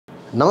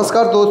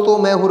नमस्कार दोस्तों,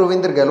 मैं हूं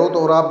रविंद्र गहलोत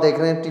और आप देख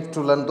रहे हैं टिप्स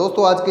टू लर्न।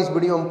 दोस्तों, आज की इस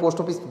वीडियो में पोस्ट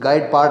ऑफिस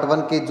गाइड पार्ट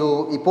 1 के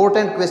जो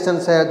इंपॉर्टेंट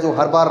क्वेश्चंस है, जो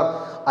हर बार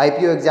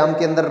आईपीओ एग्जाम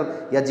के अंदर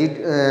या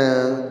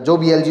जो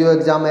भी एलजीओ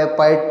एग्जाम है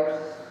पार्ट,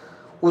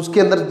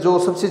 उसके अंदर जो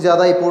सबसे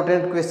ज़्यादा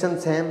इंपॉर्टेंट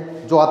क्वेश्चंस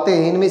हैं जो आते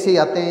हैं, इनमें से ही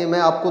आते हैं। मैं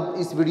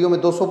आपको इस वीडियो में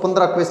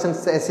 215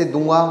 क्वेश्चंस ऐसे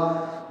दूंगा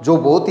जो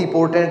बहुत ही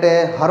इंपॉर्टेंट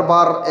है, हर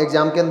बार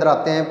एग्जाम के अंदर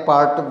आते हैं।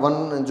 पार्ट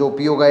 1 जो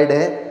पीओ गाइड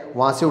है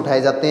वहाँ से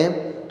उठाए जाते हैं।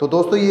 तो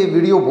दोस्तों, ये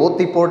वीडियो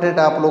बहुत इंपॉर्टेंट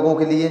है आप लोगों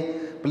के लिए।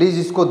 प्लीज़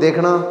इसको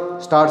देखना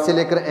स्टार्ट से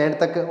लेकर एंड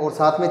तक, और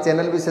साथ में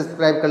चैनल भी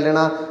सब्सक्राइब कर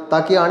लेना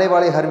ताकि आने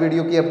वाले हर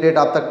वीडियो की अपडेट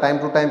आप तक टाइम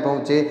टू टाइम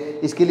पहुँचे।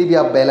 इसके लिए भी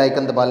आप बेल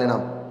आइकन दबा लेना।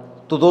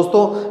 तो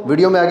दोस्तों,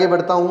 वीडियो में आगे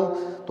बढ़ता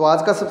हूँ। तो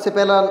आज का सबसे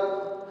पहला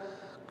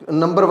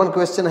नंबर 1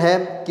 क्वेश्चन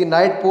है कि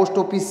नाइट पोस्ट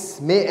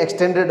ऑफिस में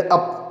एक्सटेंडेड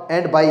अप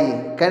एंड बाई।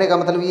 कहने का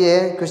मतलब ये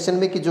है क्वेश्चन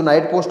में कि जो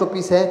नाइट पोस्ट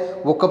ऑफिस है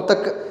वो कब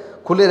तक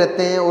खुले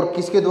रहते हैं और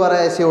किसके द्वारा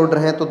ऐसे ऑर्डर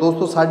हैं। तो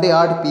दोस्तों,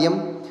 8:30 PM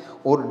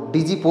और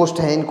डीजी पोस्ट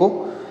है, इनको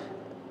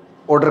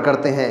ऑर्डर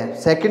करते हैं।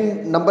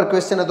 सेकंड नंबर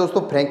क्वेश्चन है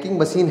दोस्तों, फ्रैंकिंग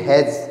मशीन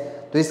हैज़।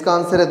 तो इसका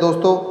आंसर है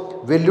दोस्तों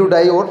वैल्यू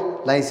डाई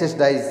और लाइसेंस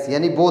डाइज,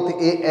 यानी बोथ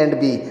ए एंड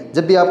बी।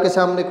 जब भी आपके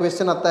सामने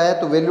क्वेश्चन आता है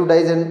तो value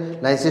dies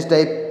and licence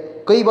die,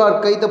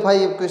 कई दफ़ा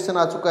ये क्वेश्चन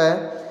आ चुका है।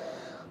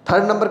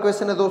 थर्ड नंबर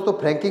क्वेश्चन है दोस्तों,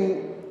 franking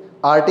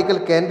article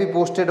can be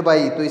posted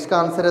by. तो इसका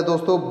आंसर है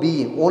दोस्तों बी,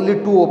 ओनली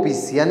 2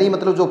 ऑफिस, यानी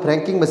मतलब जो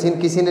फ्रैंकिंग मशीन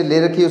किसी ने ले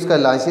रखी है, उसका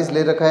लाइसेंस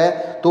ले रखा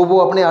है, तो वो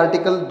अपने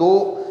आर्टिकल 2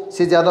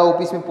 से ज़्यादा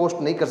ऑफिस में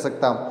पोस्ट नहीं कर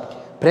सकता।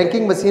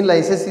 Franking machine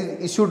licence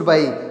issued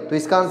by. तो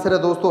इसका आंसर है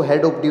दोस्तों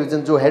हेड ऑफ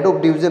डिवीजन। जो हेड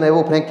ऑफ डिवीजन है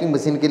वो फ्रैंकिंग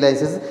मशीन की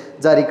लाइसेंस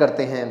जारी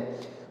करते हैं।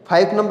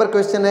 5 नंबर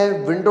क्वेश्चन है,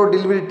 window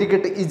delivery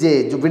ticket is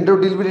a. जो विंडो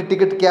डिलीवरी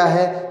टिकट क्या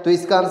है? तो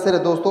इसका आंसर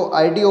है दोस्तों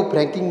ID of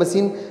franking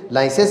machine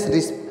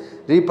licence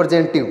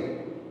representative.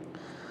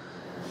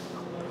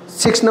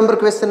 6 number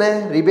question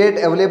है, rebate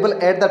available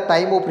at the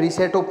time of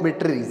reset of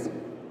मीटरीज।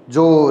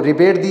 जो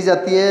रिबेट दी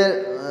जाती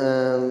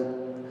है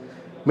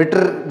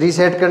मीटर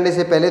रीसेट करने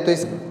से पहले, तो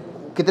इस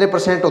कितने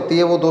 % होती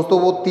है? वो दोस्तों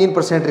वो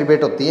 3%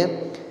 रिबेट होती है।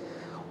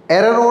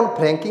 Error on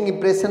franking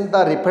impression,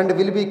 the refund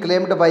will be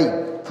claimed by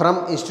from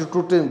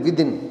institute with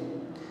in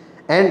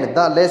and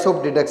the less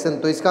of deduction.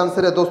 तो इसका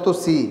आंसर है दोस्तों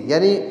सी,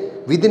 यानी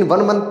विद इन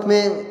 1 मंथ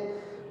में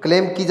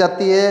क्लेम की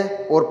जाती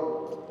है और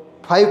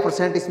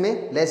 5%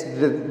 इसमें लेस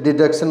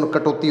डिडक्शन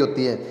कटौती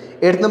होती है।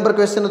 8 नंबर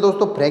क्वेश्चन है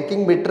दोस्तों,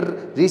 franking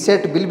metre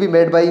reset will be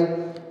made by.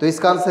 तो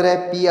इसका आंसर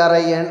है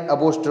PRI एंड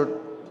अबोव।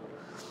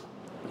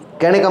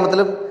 कहने का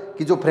मतलब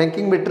कि जो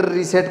फ्रैंकिंग मीटर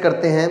रीसेट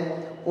करते हैं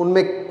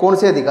उनमें कौन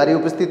से अधिकारी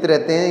उपस्थित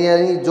रहते हैं,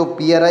 यानी जो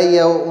PRI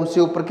या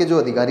उनसे ऊपर के जो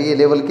अधिकारी है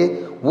लेवल के,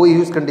 वो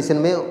यूज कंडीशन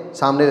में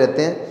सामने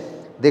रहते हैं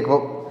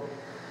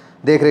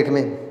देख रेख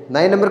में।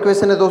 9 नंबर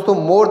क्वेश्चन है दोस्तों,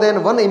 more than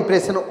 1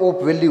 impression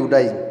of value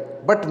die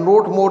but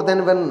not more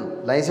than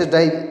 1 licence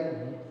die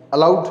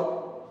allowed.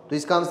 तो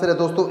इसका आंसर है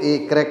दोस्तों ए,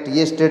 करेक्ट।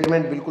 ये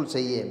स्टेटमेंट बिल्कुल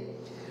सही है।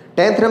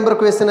 10th नंबर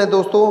क्वेश्चन है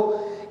दोस्तों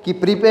कि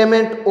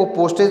prepayment of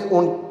postage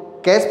on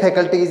cash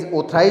faculty is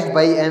authorised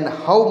by and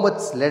how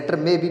much later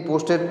में be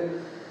posted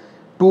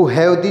to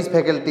have this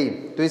faculty.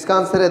 तो इसका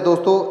आंसर है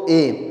दोस्तों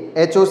ए,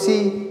 HOC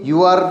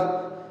UR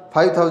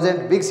 5000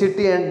 big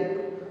city and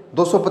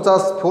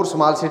 250 for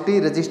small city,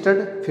 registered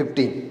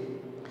 50।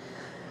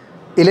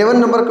 11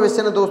 number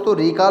question है दोस्तों,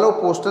 recall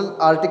of postal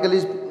article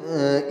is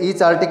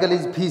each article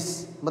is fees.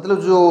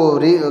 मतलब जो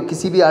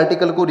किसी भी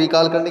आर्टिकल को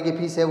रिकॉल करने की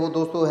फीस है वो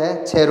दोस्तों है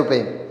 6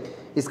 रुपये।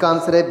 इसका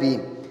आंसर है बी।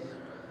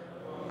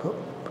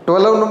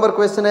 12 नंबर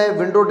क्वेश्चन है,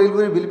 window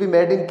delivery will be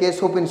made in case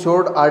of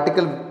insured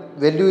article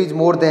value is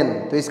more than.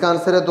 तो इसका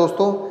आंसर है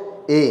दोस्तों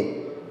ए,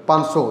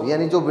 500,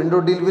 यानी जो विंडो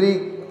डिलीवरी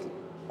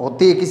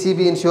होती है किसी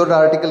भी इंश्योर्ड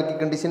आर्टिकल की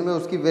कंडीशन में,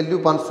 उसकी वैल्यू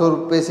 500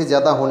 रुपये से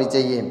ज़्यादा होनी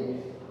चाहिए।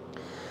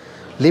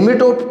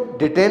 Limit of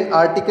detain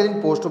article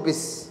in post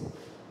office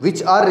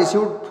which are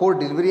received for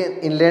delivery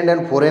inland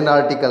and foreign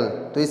article.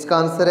 तो इसका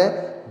आंसर है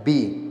बी।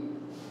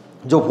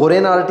 जो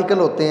फॉरेन आर्टिकल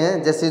होते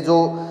हैं, जैसे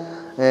जो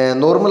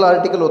नॉर्मल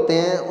आर्टिकल होते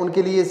हैं,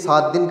 उनके लिए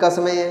 7 दिन का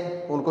समय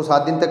है, उनको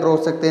 7 दिन तक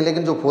रोक सकते हैं।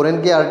 लेकिन जो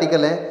फॉरेन के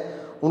आर्टिकल हैं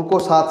उनको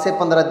 7 से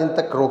 15 दिन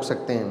तक रोक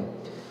सकते हैं।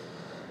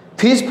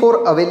 Fees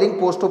for availing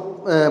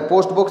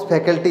post box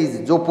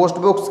faculties. जो पोस्ट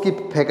बॉक्स की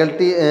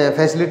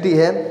फैसिलिटी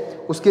है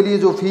उसके लिए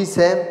जो फीस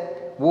है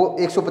वो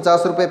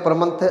 150 रुपये पर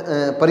मंथ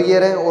पर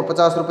ईयर है और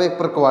 50 रुपये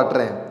पर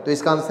क्वार्टर है। तो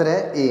इसका आंसर है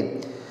ए।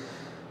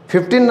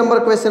 15 नंबर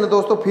क्वेश्चन है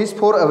दोस्तों, fees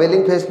for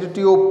availing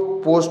facility of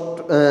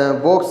post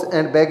box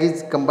and bag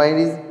is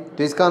combined.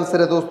 तो इसका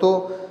आंसर है दोस्तों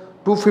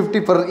 250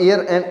 पर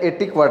ईयर एंड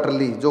 80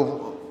 क्वार्टरली। जो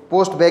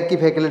पोस्ट बैग की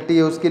फैसिलिटी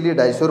है उसके लिए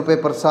 250 रुपये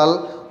पर साल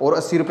और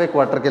 80 रुपये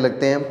क्वार्टर के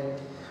लगते हैं।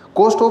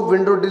 Cost of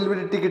window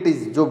delivery ticket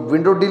is. जो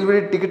विंडो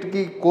डिलीवरी टिकट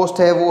की कॉस्ट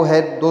है वो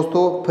है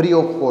दोस्तों फ्री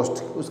ऑफ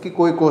कॉस्ट, उसकी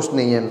कोई कॉस्ट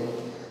नहीं है।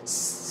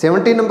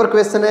 70 नंबर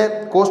क्वेश्चन है,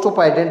 कॉस्ट ऑफ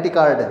आइडेंटिटी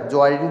कार्ड।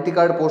 जो आइडेंटिटी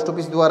कार्ड पोस्ट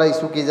ऑफिस द्वारा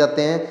इशू किए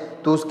जाते हैं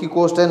तो उसकी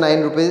कॉस्ट है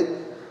 9 रुपये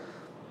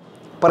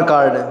पर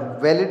card.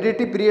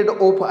 Validity period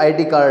of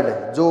ID card.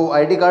 जो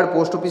आईडी कार्ड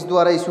पोस्ट ऑफिस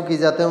द्वारा इशू किए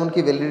जाते हैं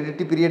उनकी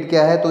वैलिडिटी पीरियड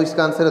क्या है? तो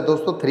इसका आंसर है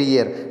दोस्तों 3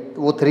 ईयर।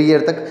 वो 3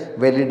 ईयर तक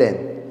वैलिड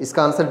है।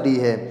 इसका आंसर डी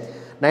है।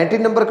 19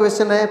 नंबर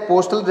क्वेश्चन है,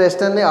 postal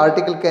रेस्टर्न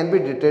article can be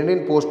detained in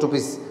post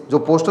office. जो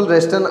पोस्टल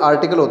रेस्टर्न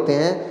आर्टिकल होते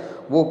हैं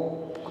वो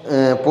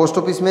पोस्ट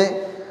ऑफिस में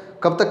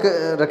कब तक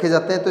रखे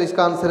जाते हैं? तो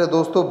इसका आंसर है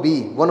दोस्तों बी,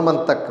 1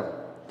 मंथ तक।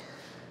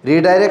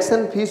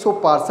 Redirection fees of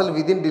parcel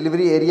with in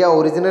delivery area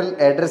original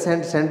address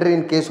and sender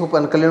in case of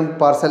unclaimed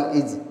parcel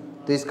is.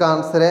 तो इसका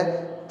आंसर है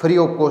फ्री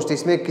ऑफ कॉस्ट।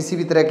 इसमें किसी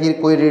भी तरह की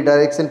कोई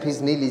रीडायरेक्शन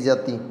फीस नहीं ली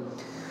जाती।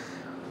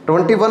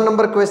 21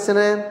 नंबर क्वेश्चन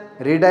है,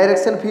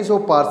 redirection fees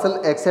of parcel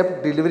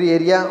accept delivery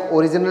area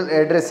original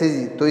address is.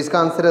 तो इसका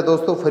आंसर है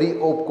दोस्तों फ्री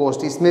ऑफ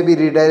कॉस्ट। इसमें भी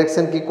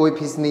रीडायरेक्शन की कोई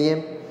फीस नहीं है।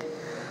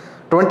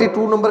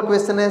 22 नंबर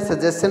क्वेश्चन है,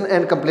 suggestion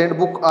and complaint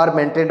book are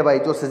maintained by.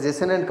 जो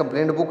सजेशन एंड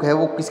कंप्लेंट बुक है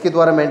वो किसके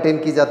द्वारा मेंटेन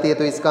की जाती है?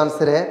 तो इसका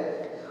आंसर है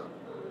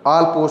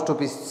ऑल पोस्ट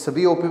ऑफिस।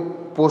 सभी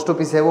पोस्ट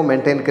ऑफिस है वो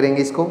मेंटेन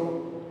करेंगे इसको,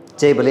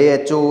 चाहे भले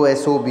HO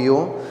SO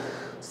BO।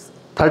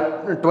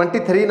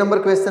 23 number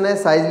question है,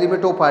 size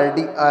limit of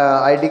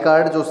ID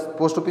card. जो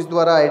पोस्ट ऑफिस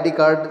द्वारा ID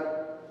कार्ड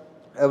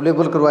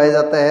अवेलेबल करवाया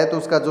जाता है तो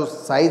उसका जो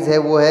साइज़ है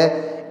वो है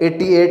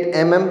 88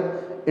 mm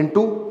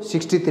into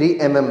 63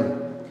 mm।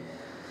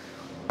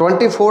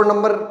 24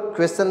 number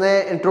question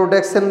है,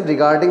 introduction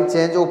regarding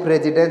change of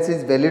residence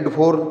is valid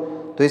for.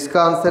 तो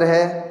इसका आंसर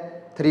है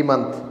 3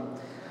 मंथ।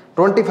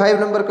 25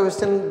 नंबर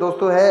क्वेश्चन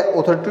दोस्तों है,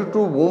 authority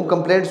to home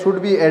complaint should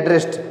be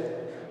addressed.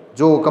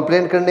 जो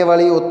कंप्लेंट करने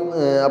वाली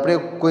अपने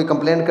कोई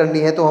कंप्लेंट करनी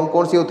है तो हम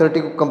कौन सी अथॉरिटी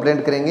को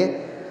कंप्लेंट करेंगे?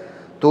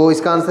 तो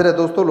इसका आंसर है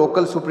दोस्तों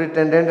local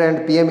superintendent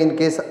and PM in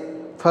case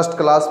first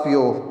class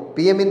PO।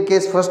 PM in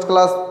case first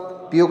class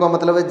PO का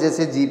मतलब है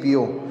जैसे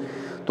GPO।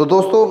 तो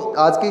दोस्तों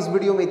आज की इस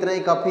वीडियो में इतना ही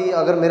काफ़ी।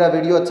 अगर मेरा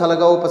वीडियो अच्छा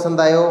लगा हो,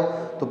 पसंद आए हो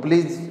तो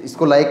प्लीज़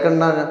इसको लाइक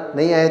करना,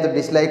 नहीं आए तो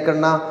डिसलाइक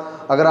करना।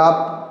 अगर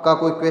आपका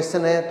कोई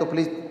क्वेश्चन है तो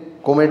प्लीज़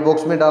कमेंट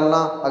बॉक्स में डालना।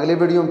 अगले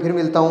वीडियो में फिर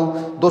मिलता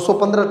हूँ।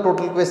 215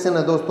 टोटल क्वेश्चन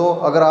है दोस्तों।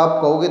 अगर आप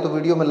कहोगे तो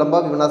वीडियो में लंबा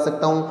भी बना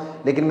सकता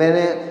हूँ, लेकिन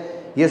मैंने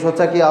ये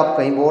सोचा कि आप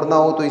कहीं बोर ना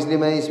हो तो इसलिए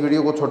मैंने इस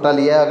वीडियो को छोटा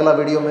लिया है। अगला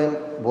वीडियो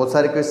में बहुत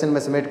सारे क्वेश्चन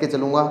मैं समेट के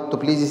चलूँगा, तो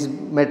प्लीज़ इस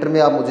मैटर में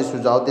आप मुझे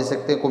सुझाव दे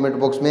सकते हैं कमेंट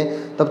बॉक्स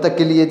में। तब तक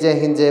के लिए जय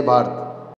हिंद, जय भारत।